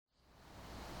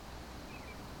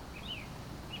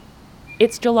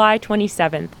It's July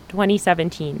 27th,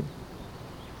 2017.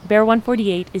 Bear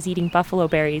 148 is eating buffalo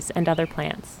berries and other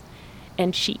plants,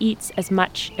 and she eats as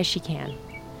much as she can.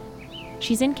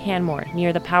 She's in Canmore,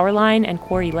 near the power line and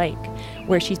Quarry Lake,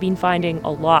 where she's been finding a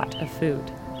lot of food.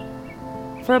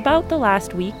 For about the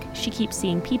last week, she keeps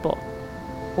seeing people,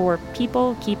 or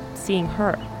people keep seeing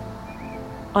her.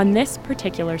 On this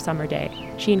particular summer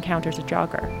day, she encounters a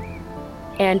jogger.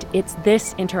 And it's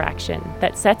this interaction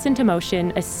that sets into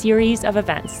motion a series of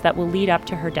events that will lead up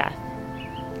to her death.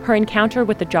 Her encounter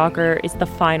with the jogger is the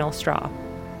final straw.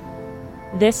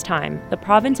 This time, the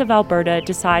province of Alberta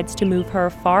decides to move her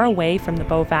far away from the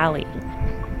Bow Valley.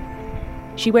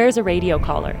 She wears a radio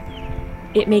collar.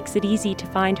 It makes it easy to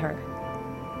find her.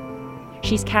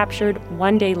 She's captured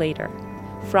one day later,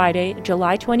 Friday,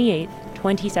 July 28,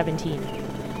 2017.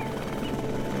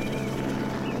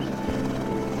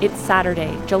 It's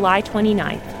Saturday, July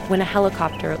 29th, when a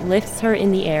helicopter lifts her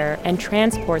in the air and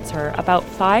transports her about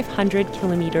 500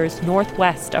 kilometers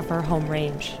northwest of her home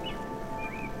range.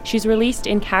 She's released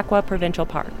in Kakwa Provincial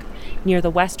Park, near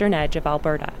the western edge of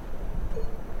Alberta.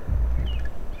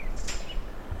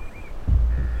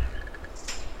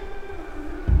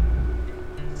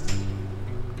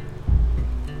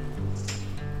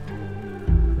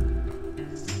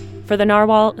 For the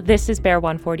Narwhal, this is Bear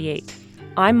 148.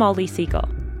 I'm Molly Siegel.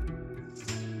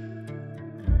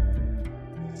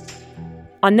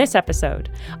 On this episode,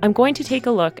 I'm going to take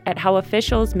a look at how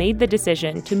officials made the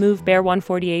decision to move Bear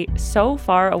 148 so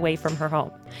far away from her home,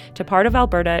 to part of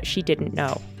Alberta she didn't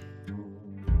know.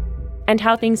 And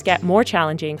how things get more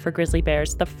challenging for grizzly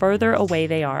bears the further away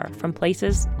they are from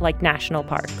places like national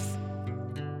parks.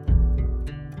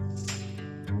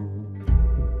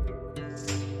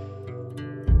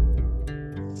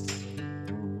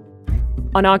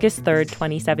 On August 3rd,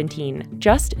 2017,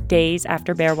 just days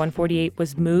after Bear 148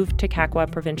 was moved to Kakwa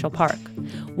Provincial Park,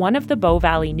 one of the Bow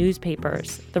Valley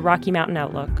newspapers, the Rocky Mountain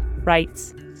Outlook,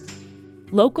 writes,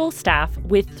 "Local staff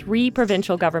with 3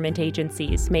 provincial government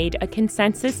agencies made a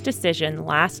consensus decision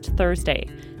last Thursday,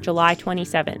 July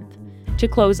 27th, to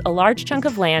close a large chunk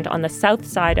of land on the south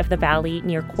side of the valley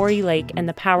near Quarry Lake and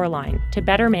the power line to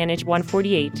better manage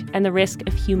 148 and the risk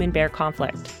of human-bear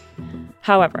conflict."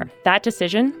 However, that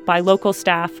decision by local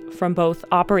staff from both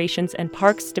Operations and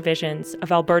Parks divisions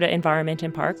of Alberta Environment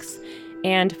and Parks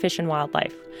and Fish and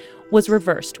Wildlife was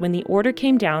reversed when the order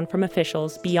came down from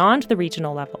officials beyond the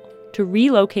regional level to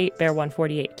relocate Bear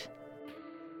 148.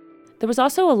 There was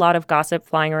also a lot of gossip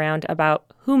flying around about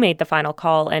who made the final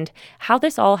call and how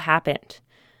this all happened.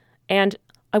 And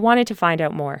I wanted to find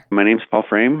out more. My name's Paul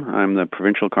Frame. I'm the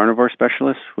Provincial Carnivore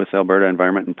Specialist with Alberta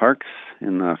Environment and Parks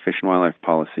in the Fish and Wildlife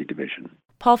Policy Division.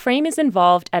 Paul Frame is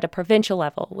involved at a provincial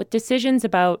level with decisions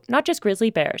about not just grizzly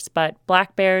bears, but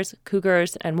black bears,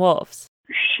 cougars, and wolves.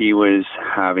 She was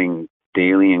having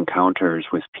daily encounters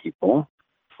with people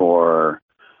for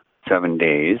 7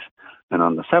 days, and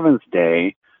on the 7th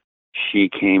day, she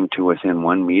came to within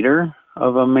 1 meter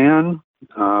of a man,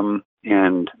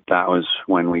 and that was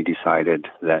when we decided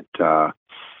that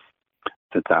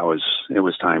it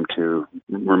was time to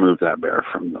remove that bear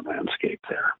from the landscape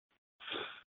there.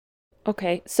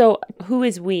 Okay, so who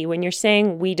is we? When you're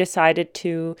saying we decided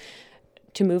to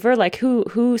move her, like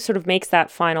who sort of makes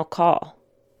that final call?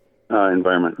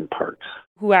 Environment and Parks.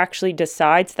 Who actually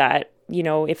decides that? You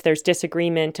know, if there's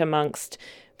disagreement amongst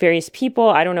various people,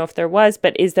 I don't know if there was,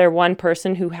 but is there one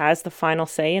person who has the final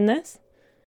say in this?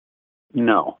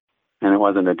 No, and it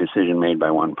wasn't a decision made by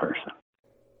one person.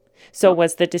 So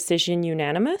was the decision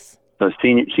unanimous? So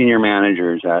senior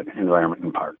managers at Environment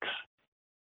and Parks.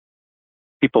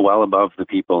 People well above the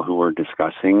people who were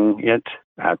discussing it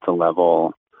at the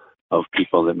level of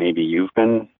people that maybe you've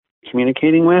been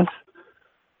communicating with.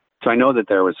 So I know that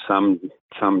there was some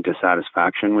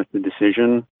dissatisfaction with the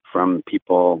decision from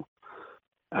people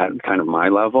at kind of my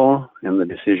level and the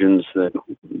decisions that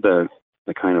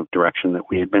the kind of direction that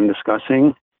we had been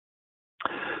discussing.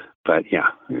 But yeah,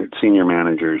 senior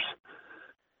managers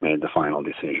made the final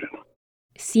decision.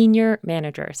 Senior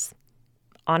managers.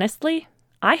 Honestly,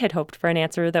 I had hoped for an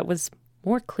answer that was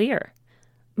more clear,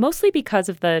 mostly because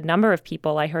of the number of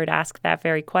people I heard ask that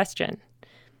very question.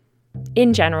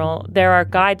 In general, there are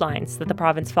guidelines that the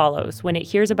province follows when it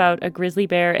hears about a grizzly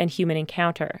bear and human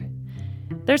encounter.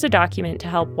 There's a document to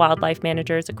help wildlife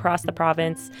managers across the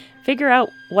province figure out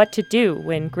what to do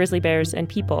when grizzly bears and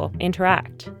people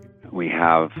interact. We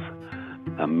have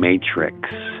a matrix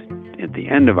at the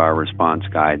end of our response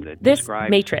guide that this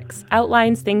matrix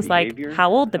outlines things like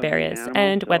how old the bear is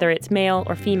and whether it's male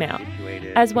or female,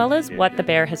 as well as what the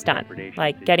bear has done,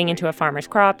 like getting into a farmer's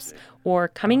crops or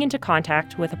coming into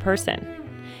contact with a person.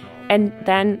 And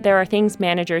then there are things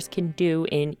managers can do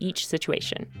in each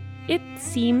situation. It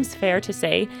seems fair to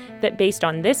say that based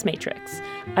on this matrix,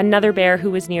 another bear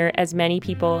who was near as many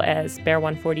people as Bear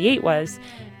 148 was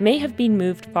may have been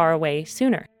moved far away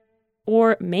sooner.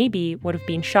 Or maybe would have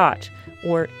been shot,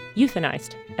 or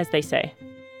euthanized, as they say.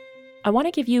 I want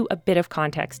to give you a bit of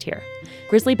context here.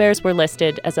 Grizzly bears were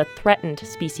listed as a threatened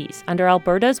species under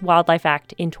Alberta's Wildlife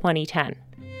Act in 2010.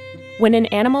 When an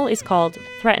animal is called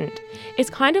threatened,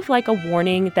 it's kind of like a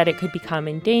warning that it could become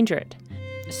endangered.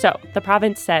 So the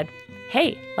province said,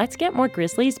 hey, let's get more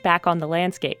grizzlies back on the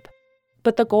landscape.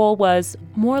 But the goal was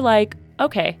more like,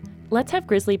 okay, let's have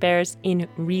grizzly bears in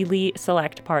really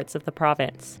select parts of the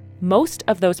province. Most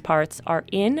of those parts are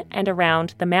in and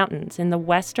around the mountains in the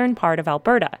western part of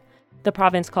Alberta. The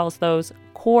province calls those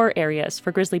core areas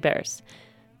for grizzly bears.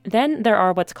 Then there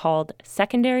are what's called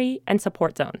secondary and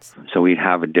support zones. So we'd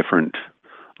have different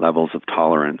levels of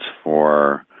tolerance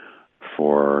for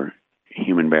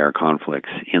human-bear conflicts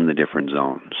in the different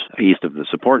zones. East of the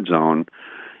support zone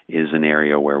is an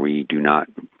area where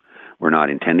we're not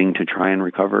intending to try and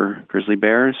recover grizzly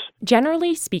bears.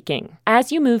 Generally speaking,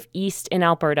 as you move east in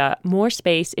Alberta, more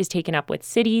space is taken up with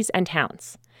cities and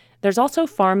towns. There's also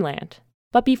farmland.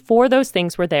 But before those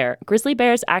things were there, grizzly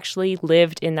bears actually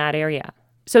lived in that area.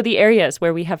 So the areas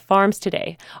where we have farms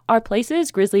today are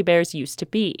places grizzly bears used to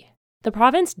be. The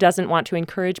province doesn't want to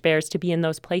encourage bears to be in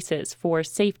those places for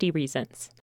safety reasons.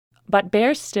 But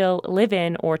bears still live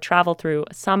in or travel through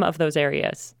some of those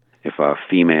areas. If a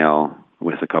female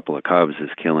with a couple of cubs is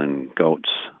killing goats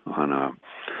on a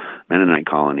Mennonite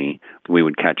colony, we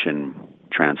would catch and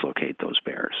translocate those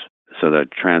bears. So the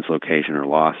translocation or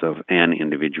loss of an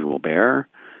individual bear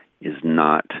is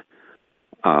not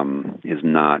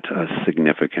a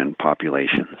significant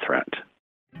population threat.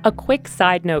 A quick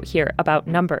side note here about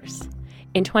numbers.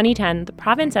 In 2010, the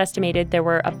province estimated there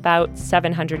were about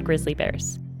 700 grizzly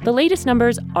bears. The latest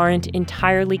numbers aren't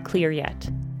entirely clear yet,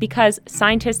 because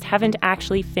scientists haven't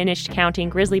actually finished counting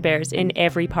grizzly bears in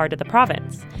every part of the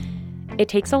province. It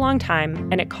takes a long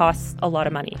time and it costs a lot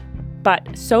of money.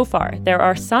 But so far, there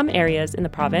are some areas in the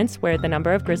province where the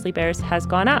number of grizzly bears has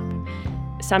gone up,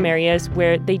 some areas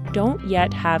where they don't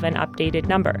yet have an updated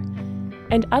number,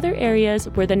 and other areas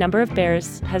where the number of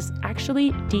bears has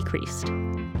actually decreased.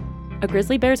 A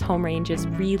grizzly bear's home range is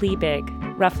really big,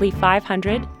 roughly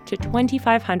 500 to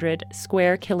 2,500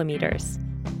 square kilometers.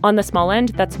 On the small end,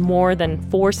 that's more than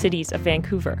 4 cities of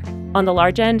Vancouver. On the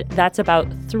large end, that's about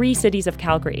 3 cities of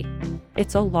Calgary.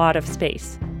 It's a lot of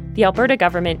space. The Alberta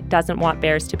government doesn't want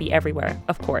bears to be everywhere,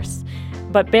 of course,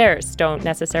 but bears don't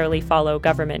necessarily follow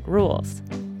government rules.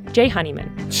 Jay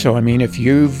Honeyman. So, if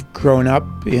you've grown up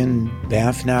in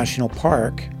Banff National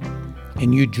Park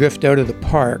and you drift out of the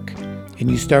park and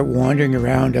you start wandering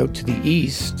around out to the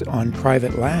east on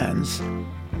private lands,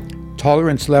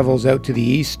 tolerance levels out to the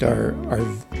east are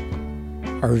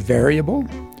variable.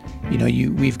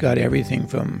 We've got everything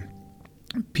from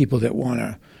people that want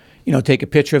to, take a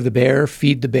picture of the bear,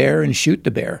 feed the bear, and shoot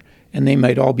the bear, and they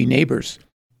might all be neighbors.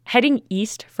 Heading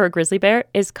east for a grizzly bear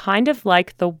is kind of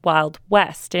like the Wild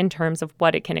West in terms of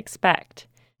what it can expect.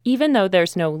 Even though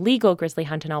there's no legal grizzly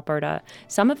hunt in Alberta,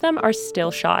 some of them are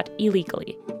still shot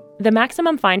illegally. The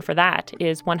maximum fine for that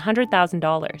is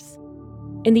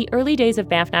 $100,000. In the early days of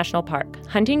Banff National Park,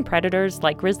 hunting predators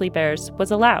like grizzly bears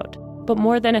was allowed, but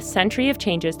more than a century of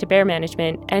changes to bear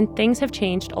management and things have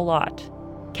changed a lot.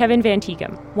 Kevin Van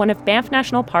Tighem, one of Banff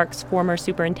National Park's former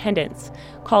superintendents,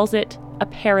 calls it a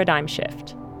paradigm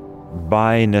shift.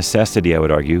 By necessity, I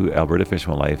would argue, Alberta Fish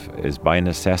and Wildlife is by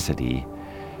necessity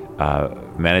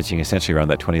managing essentially around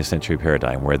that 20th century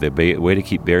paradigm where the way to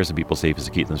keep bears and people safe is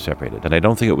to keep them separated. And I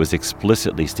don't think it was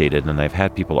explicitly stated, and I've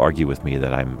had people argue with me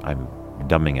that I'm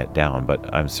dumbing it down, but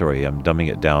I'm sorry, I'm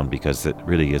dumbing it down because it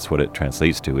really is what it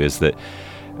translates to, is that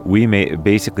we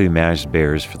basically managed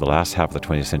bears for the last half of the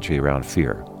 20th century around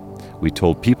fear. We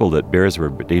told people that bears were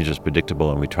dangerous,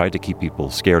 predictable, and we tried to keep people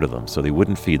scared of them, so they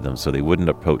wouldn't feed them, so they wouldn't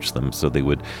approach them, so they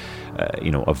would,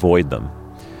 avoid them.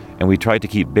 And we tried to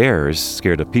keep bears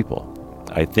scared of people.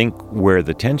 I think where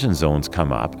the tension zones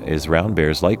come up is around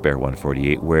bears like Bear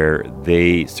 148, where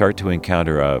they start to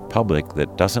encounter a public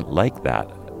that doesn't like that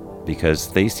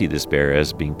because they see this bear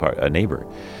as being a neighbor,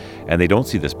 and they don't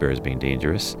see this bear as being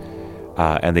dangerous.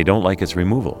 And they don't like its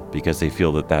removal because they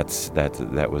feel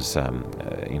that was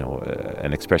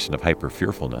an expression of hyper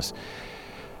fearfulness.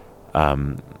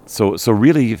 So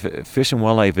really, Fish and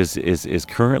Wildlife is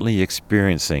currently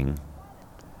experiencing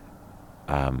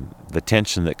the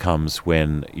tension that comes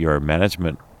when your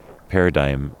management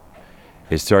paradigm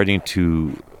is starting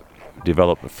to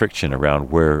develop a friction around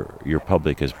where your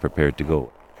public is prepared to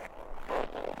go.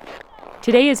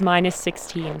 Today is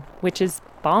 -16, which is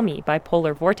balmy by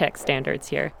polar vortex standards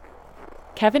here.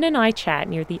 Kevin and I chat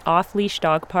near the off-leash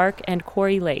dog park and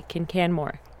Quarry Lake in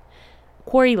Canmore.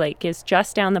 Quarry Lake is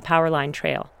just down the Powerline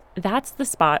Trail. That's the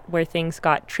spot where things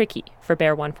got tricky for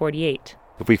Bear 148.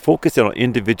 If we focus on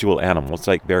individual animals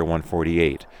like Bear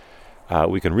 148,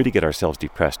 we can really get ourselves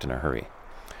depressed in a hurry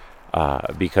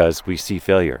because we see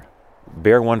failure.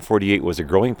 Bear 148 was a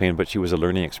growing pain, but she was a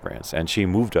learning experience, and she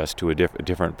moved us to a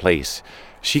different place.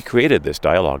 She created this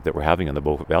dialogue that we're having in the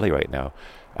Bow Valley right now.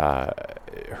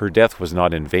 Her death was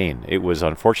not in vain. It was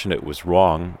unfortunate. It was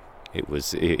wrong. It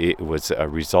was a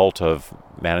result of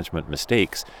management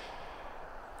mistakes.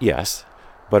 Yes,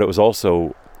 but it was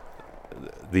also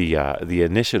the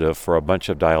initiative for a bunch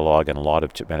of dialogue and a lot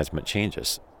of management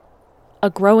changes. A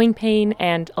growing pain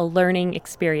and a learning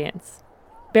experience.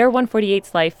 Bear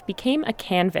 148's life became a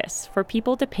canvas for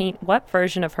people to paint what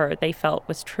version of her they felt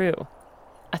was true.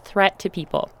 A threat to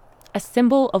people, a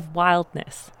symbol of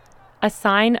wildness, a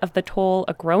sign of the toll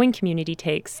a growing community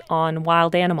takes on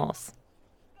wild animals.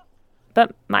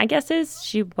 But my guess is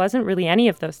she wasn't really any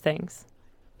of those things.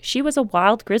 She was a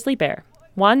wild grizzly bear,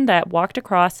 one that walked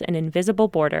across an invisible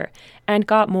border and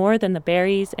got more than the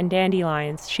berries and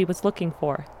dandelions she was looking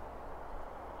for.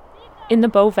 In the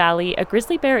Bow Valley, a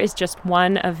grizzly bear is just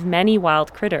one of many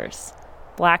wild critters.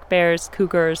 Black bears,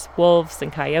 cougars, wolves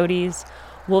and coyotes,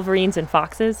 wolverines and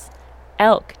foxes,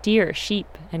 elk, deer,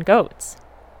 sheep, and goats.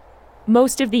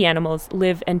 Most of the animals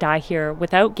live and die here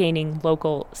without gaining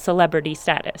local celebrity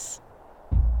status.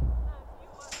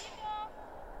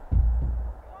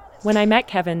 When I met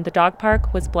Kevin, the dog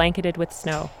park was blanketed with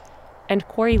snow, and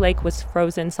Quarry Lake was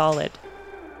frozen solid.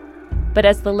 But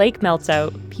as the lake melts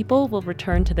out, people will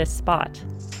return to this spot.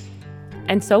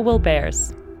 And so will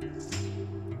bears.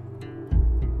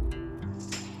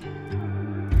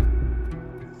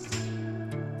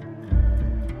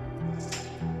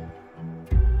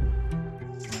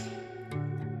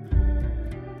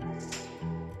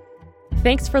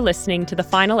 Thanks for listening to the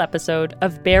final episode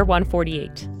of Bear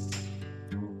 148.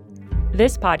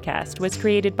 This podcast was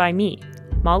created by me,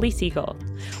 Molly Siegel,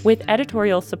 with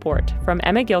editorial support from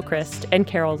Emma Gilchrist and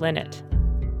Carol Linnett.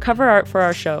 Cover art for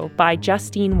our show by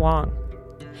Justine Wong.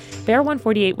 Bear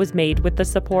 148 was made with the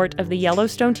support of the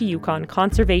Yellowstone to Yukon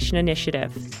Conservation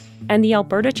Initiative and the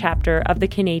Alberta chapter of the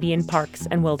Canadian Parks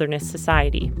and Wilderness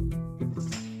Society.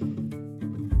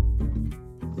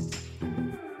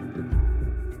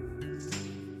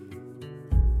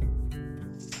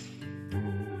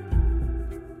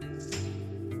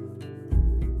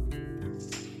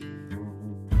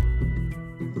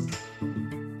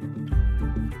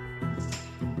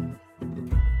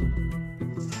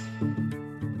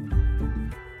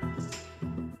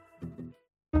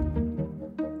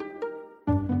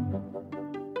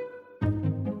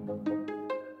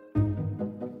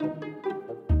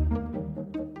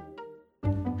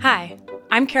 Hi,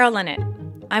 I'm Carol Linnett.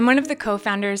 I'm one of the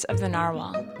co-founders of The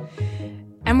Narwhal.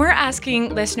 And we're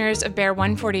asking listeners of Bear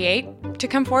 148 to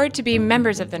come forward to be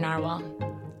members of The Narwhal.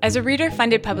 As a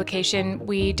reader-funded publication,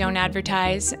 we don't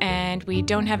advertise and we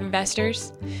don't have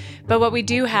investors. But what we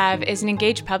do have is an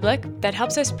engaged public that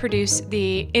helps us produce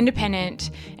the independent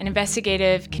and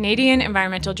investigative Canadian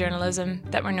environmental journalism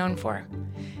that we're known for.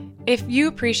 If you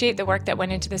appreciate the work that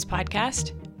went into this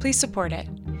podcast, please support it.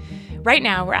 Right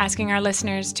now, we're asking our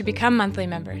listeners to become monthly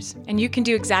members, and you can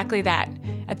do exactly that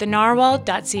at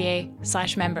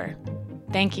thenarwhal.ca/member.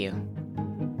 Thank you.